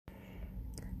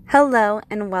Hello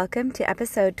and welcome to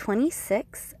episode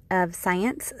 26 of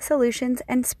Science, Solutions,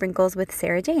 and Sprinkles with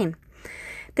Sarah Jane.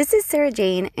 This is Sarah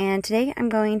Jane, and today I'm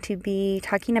going to be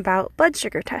talking about blood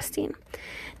sugar testing.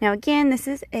 Now again, this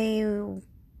is a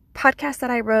podcast that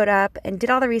I wrote up and did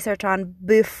all the research on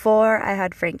before I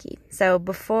had Frankie. So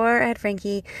before I had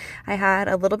Frankie, I had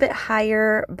a little bit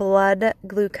higher blood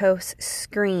glucose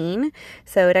screen.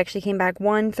 So it actually came back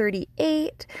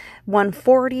 138.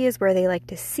 140 is where they like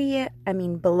to see it. I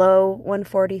mean, below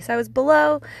 140. So I was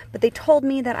below, but they told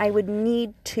me that I would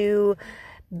need to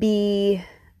be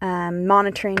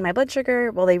monitoring my blood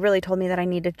sugar. Well, they really told me that I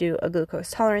needed to do a glucose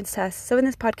tolerance test. So in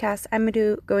this podcast, I'm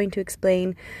going to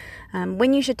explain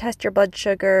when you should test your blood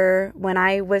sugar, when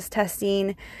I was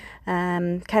testing,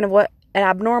 kind of what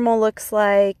abnormal looks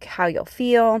like, how you'll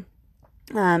feel,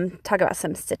 talk about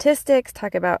some statistics,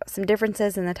 talk about some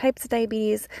differences in the types of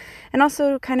diabetes, and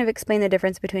also kind of explain the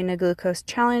difference between a glucose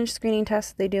challenge screening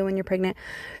test they do when you're pregnant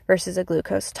versus a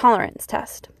glucose tolerance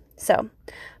test. So,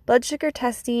 blood sugar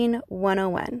testing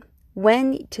 101.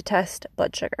 When to test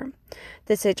blood sugar.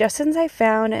 The suggestions I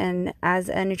found, and as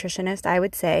a nutritionist I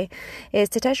would say, is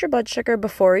to test your blood sugar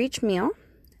before each meal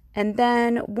and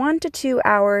then 1 to 2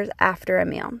 hours after a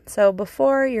meal. So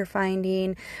before you're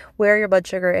finding where your blood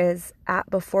sugar is at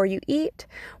before you eat,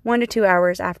 1 to 2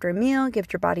 hours after a meal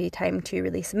gives your body time to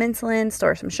release some insulin,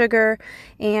 store some sugar,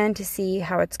 and to see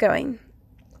how it's going.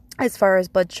 As far as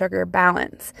blood sugar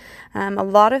balance, a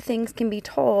lot of things can be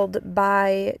told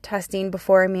by testing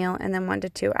before a meal and then 1 to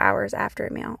 2 hours after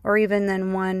a meal, or even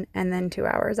then 1 and then 2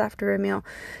 hours after a meal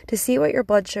to see what your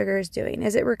blood sugar is doing.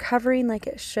 Is it recovering like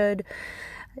it should?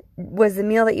 Was the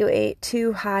meal that you ate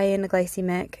too high in the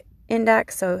glycemic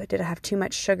index? So did it have too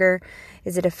much sugar?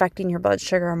 Is it affecting your blood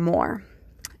sugar more?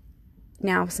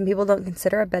 Now, some people don't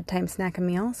consider a bedtime snack a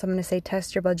meal, so I'm going to say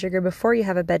test your blood sugar before you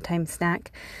have a bedtime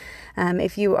snack.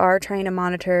 If you are trying to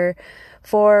monitor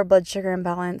for blood sugar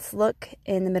imbalance, look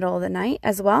in the middle of the night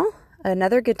as well.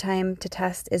 Another good time to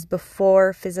test is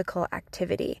before physical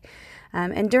activity.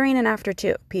 And during and after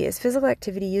too, because physical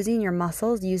activity using your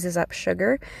muscles uses up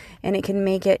sugar and it can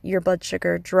make your blood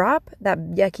sugar drop. That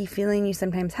yucky feeling you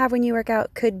sometimes have when you work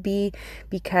out could be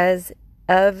because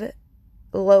of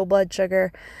low blood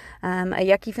sugar. A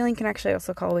yucky feeling can actually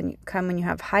also come when you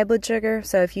have high blood sugar.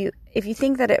 So if you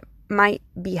think that it might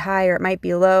be high or it might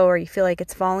be low or you feel like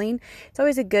it's falling, it's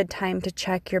always a good time to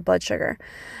check your blood sugar.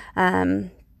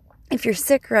 If you're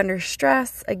sick or under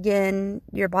stress, again,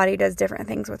 your body does different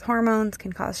things with hormones,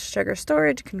 can cause sugar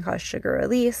storage, can cause sugar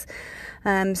release.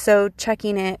 So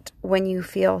checking it when you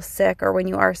feel sick or when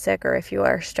you are sick or if you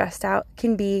are stressed out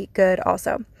can be good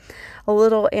also. A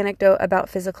little anecdote about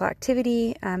physical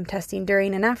activity, testing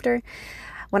during and after.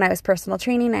 When I was personal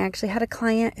training, I actually had a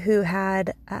client who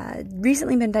had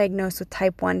recently been diagnosed with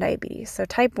type 1 diabetes. So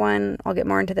type 1, I'll get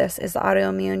more into this, is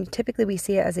autoimmune. Typically we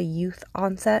see it as a youth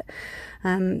onset.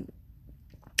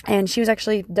 And she was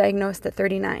actually diagnosed at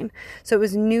 39. So it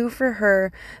was new for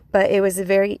her, but it was a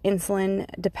very insulin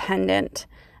dependent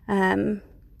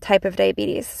type of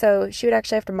diabetes. So she would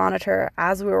actually have to monitor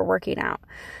as we were working out.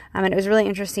 And it was really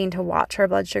interesting to watch her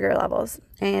blood sugar levels.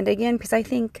 And again, because I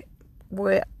think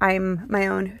I'm my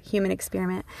own human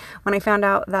experiment. When I found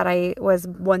out that I was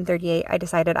 138, I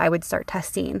decided I would start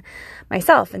testing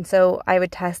myself. And so I would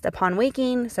test upon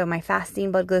waking, so my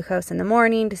fasting blood glucose in the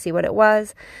morning to see what it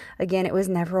was. Again, it was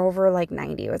never over like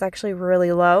 90. It was actually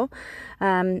really low.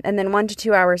 And then 1 to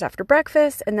 2 hours after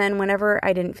breakfast, and then whenever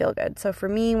I didn't feel good. So for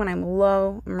me, when I'm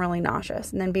low, I'm really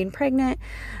nauseous. And then being pregnant,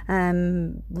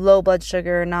 low blood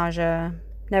sugar, nausea,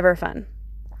 never fun.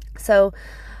 So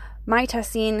my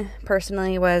testing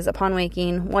personally was upon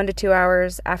waking, 1 to 2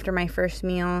 hours after my first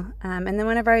meal, and then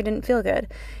whenever I didn't feel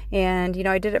good. And,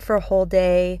 I did it for a whole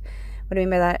day. What do I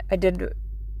mean by that? I did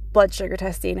blood sugar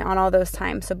testing on all those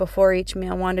times. So before each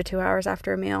meal, 1 to 2 hours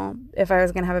after a meal, if I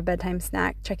was going to have a bedtime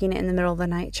snack, checking it in the middle of the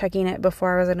night, checking it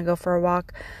before I was going to go for a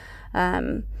walk,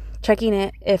 checking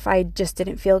it if I just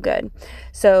didn't feel good.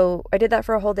 So I did that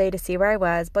for a whole day to see where I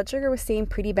was. Blood sugar was staying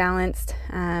pretty balanced.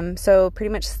 So pretty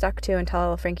much stuck to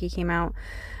until Frankie came out,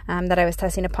 that I was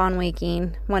testing upon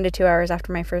waking 1 to 2 hours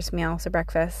after my first meal, so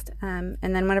breakfast. And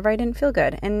then whenever I didn't feel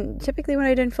good. And typically when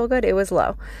I didn't feel good, it was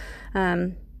low.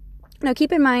 Now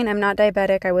keep in mind, I'm not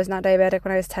diabetic. I was not diabetic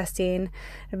when I was testing.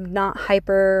 I'm not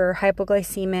hyper or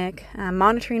hypoglycemic.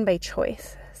 Monitoring by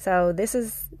choice. So this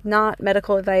is not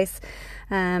medical advice.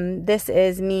 This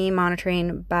is me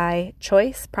monitoring by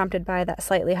choice, prompted by that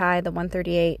slightly high, the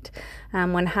 138,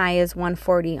 when high is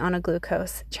 140 on a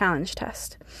glucose challenge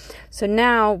test. So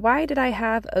now, why did I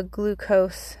have a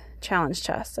glucose challenge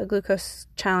test, a glucose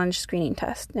challenge screening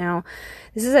test. Now,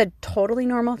 this is a totally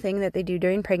normal thing that they do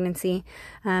during pregnancy.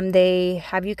 They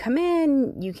have you come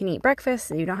in, you can eat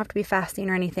breakfast, you don't have to be fasting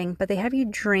or anything, but they have you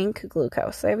drink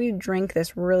glucose. They have you drink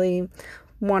this really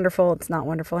wonderful, it's not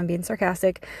wonderful, I'm being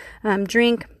sarcastic,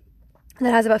 drink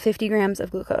that has about 50 grams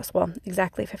of glucose. Well,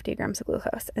 exactly 50 grams of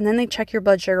glucose. And then they check your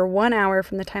blood sugar 1 hour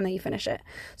from the time that you finish it.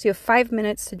 So you have 5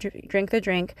 minutes to drink the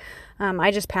drink.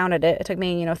 I just pounded it. It took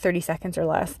me, 30 seconds or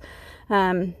less.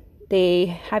 They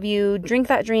have you drink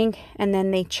that drink, and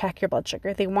then they check your blood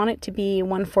sugar. They want it to be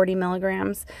 140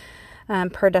 milligrams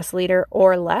per deciliter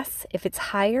or less. If it's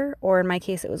higher, or in my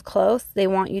case it was close, they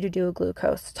want you to do a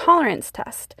glucose tolerance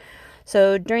test.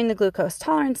 So during the glucose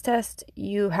tolerance test,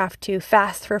 you have to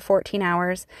fast for 14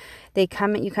 hours. You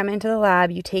come into the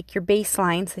lab, you take your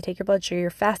baseline, so they take your blood sugar,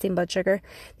 your fasting blood sugar.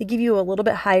 They give you a little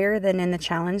bit higher than in the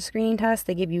challenge screening test.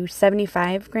 They give you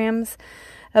 75 grams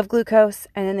of glucose,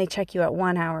 and then they check you at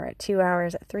 1 hour, at 2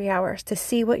 hours, at 3 hours to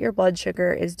see what your blood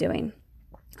sugar is doing.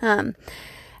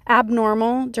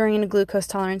 Abnormal during a glucose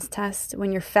tolerance test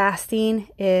when you're fasting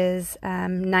is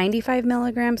 95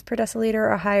 milligrams per deciliter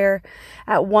or higher.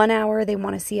 At 1 hour, they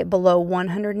want to see it below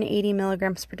 180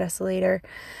 milligrams per deciliter.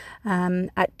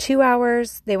 At 2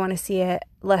 hours, they want to see it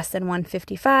less than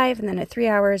 155, and then at 3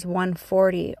 hours,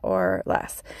 140 or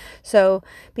less. So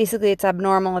basically, it's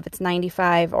abnormal if it's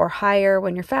 95 or higher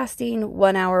when you're fasting.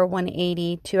 1 hour,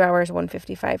 180, 2 hours,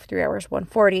 155, 3 hours,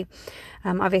 140.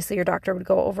 Obviously, your doctor would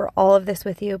go over all of this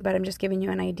with you, but I'm just giving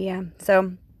you an idea.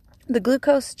 So the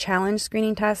glucose challenge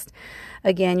screening test,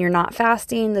 again, you're not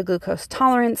fasting. The glucose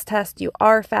tolerance test, you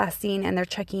are fasting, and they're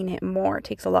checking it more. It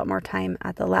takes a lot more time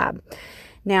at the lab.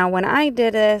 Now, when I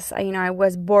did this, I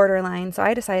was borderline, so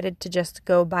I decided to just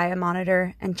go buy a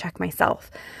monitor and check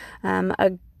myself.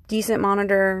 A decent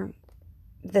monitor,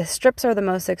 the strips are the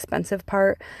most expensive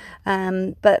part,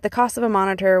 but the cost of a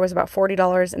monitor was about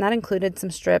 $40, and that included some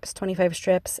strips, 25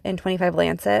 strips and 25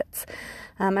 lancets.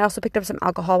 I also picked up some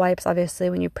alcohol wipes. Obviously,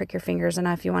 when you prick your fingers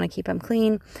enough, you want to keep them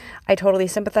clean. I totally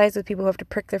sympathize with people who have to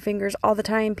prick their fingers all the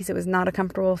time because it was not a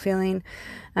comfortable feeling.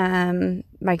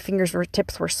 My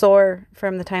tips were sore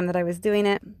from the time that I was doing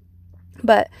it.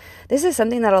 But this is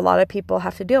something that a lot of people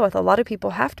have to deal with. A lot of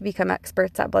people have to become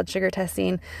experts at blood sugar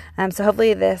testing. So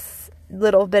hopefully this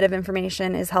little bit of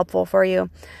information is helpful for you.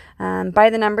 By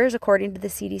the numbers, according to the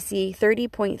CDC,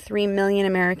 30.3 million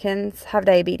Americans have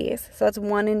diabetes. So that's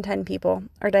 1 in 10 people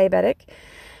are diabetic.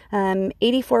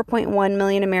 84.1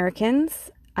 million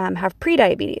Americans have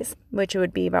prediabetes, which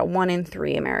would be about 1 in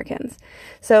 3 Americans.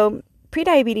 So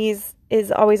prediabetes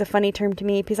is always a funny term to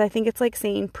me because I think it's like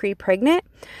saying pre-pregnant.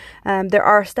 There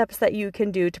are steps that you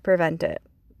can do to prevent it.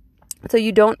 So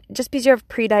just because you have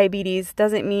prediabetes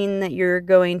doesn't mean that you're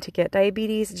going to get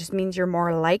diabetes. It just means you're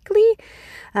more likely.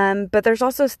 But there's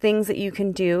also things that you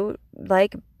can do,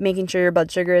 like making sure your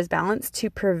blood sugar is balanced to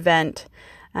prevent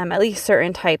at least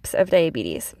certain types of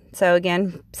diabetes. So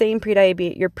again, saying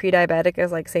you're pre-diabetic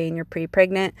is like saying you're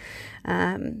pre-pregnant.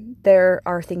 There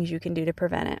are things you can do to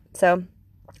prevent it. So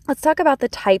let's talk about the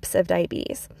types of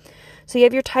diabetes. So you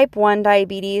have your type 1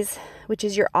 diabetes, which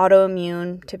is your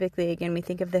autoimmune. Typically, again, we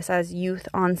think of this as youth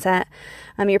onset.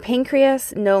 Your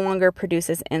pancreas no longer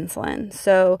produces insulin.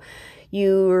 So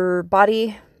your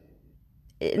body,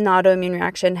 in the autoimmune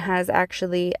reaction, has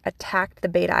actually attacked the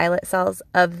beta islet cells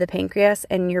of the pancreas,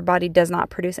 and your body does not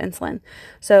produce insulin.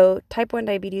 So type 1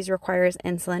 diabetes requires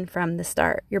insulin from the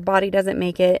start. Your body doesn't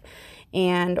make it,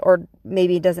 or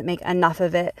maybe doesn't make enough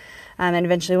of it, and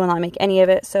eventually will not make any of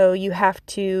it. So you have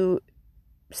to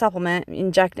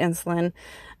inject insulin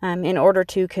in order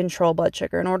to control blood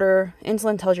sugar.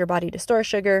 Insulin tells your body to store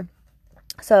sugar.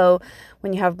 So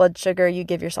when you have blood sugar, you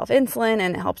give yourself insulin,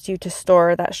 and it helps you to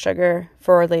store that sugar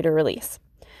for later release.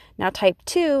 Now, type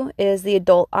 2 is the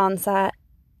adult onset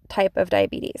type of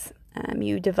diabetes.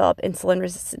 You develop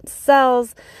insulin-resistant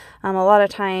cells. A lot of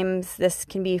times this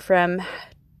can be from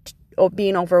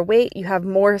being overweight. You have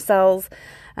more cells,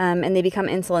 and they become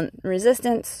insulin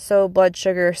resistant, so blood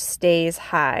sugar stays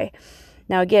high.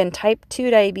 Now, again, type 2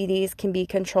 diabetes can be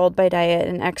controlled by diet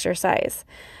and exercise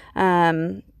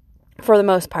for the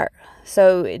most part.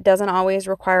 So it doesn't always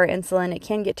require insulin. It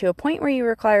can get to a point where you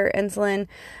require insulin,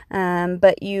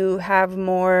 but you have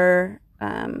more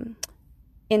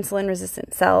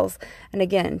insulin-resistant cells. And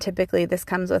again, typically this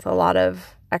comes with a lot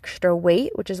of extra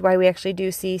weight, which is why we actually do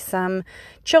see some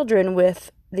children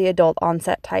with the adult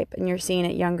onset type, and you're seeing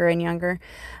it younger and younger.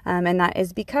 And that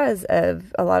is because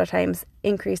of, a lot of times,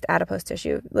 increased adipose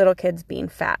tissue, little kids being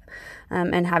fat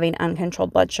and having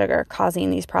uncontrolled blood sugar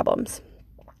causing these problems.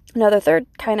 Now, the third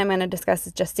kind I'm going to discuss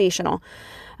is gestational.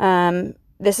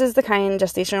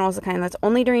 gestational is the kind that's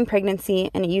only during pregnancy,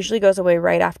 and it usually goes away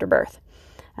right after birth.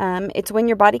 It's when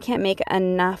your body can't make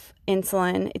enough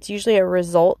insulin. It's usually a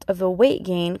result of a weight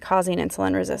gain causing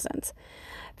insulin resistance.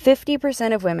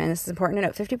 50% of women, this is important to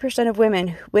note, 50% of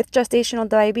women with gestational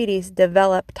diabetes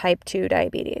develop type 2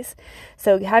 diabetes.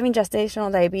 So having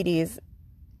gestational diabetes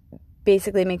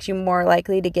basically makes you more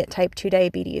likely to get type 2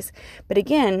 diabetes. But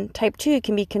again, type 2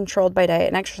 can be controlled by diet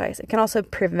and exercise. It can also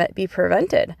be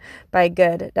prevented by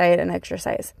good diet and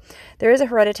exercise. There is a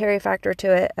hereditary factor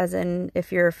to it, as in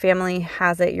if your family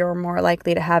has it, you're more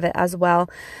likely to have it as well.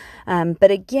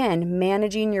 But again,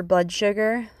 managing your blood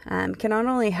sugar can not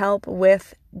only help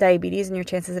with diabetes and your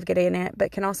chances of getting it,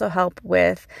 but can also help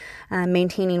with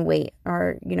maintaining weight,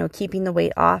 or, keeping the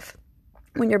weight off.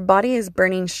 When your body is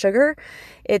burning sugar,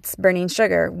 it's burning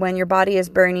sugar. When your body is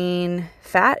burning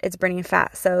fat, it's burning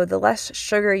fat. So the less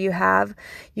sugar you have,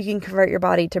 you can convert your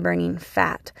body to burning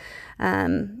fat.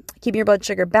 Keeping your blood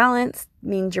sugar balanced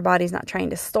means your body's not trying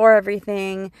to store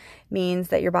everything, means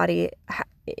that your body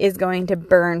is going to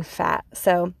burn fat.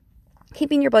 So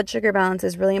keeping your blood sugar balance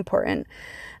is really important.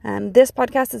 This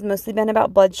podcast has mostly been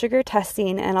about blood sugar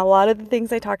testing, and a lot of the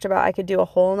things I talked about I could do a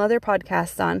whole nother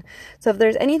podcast on. So if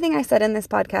there's anything I said in this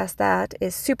podcast that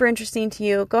is super interesting to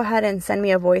you, go ahead and send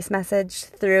me a voice message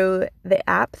through the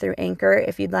app, through Anchor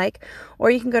if you'd like,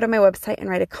 or you can go to my website and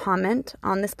write a comment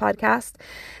on this podcast.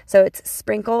 So it's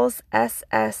Sprinkles,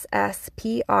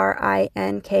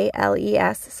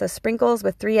 SSSPRINKLES, so Sprinkles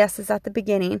with 3 S's at the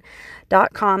beginning,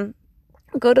 .com.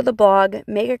 Go to the blog,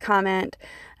 make a comment.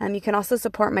 You can also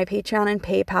support my Patreon and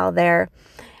PayPal there.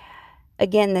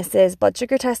 Again, this is Blood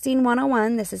Sugar Testing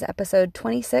 101. This is episode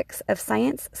 26 of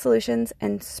Science, Solutions,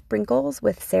 and Sprinkles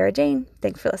with Sarah Jane.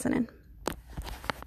 Thanks for listening.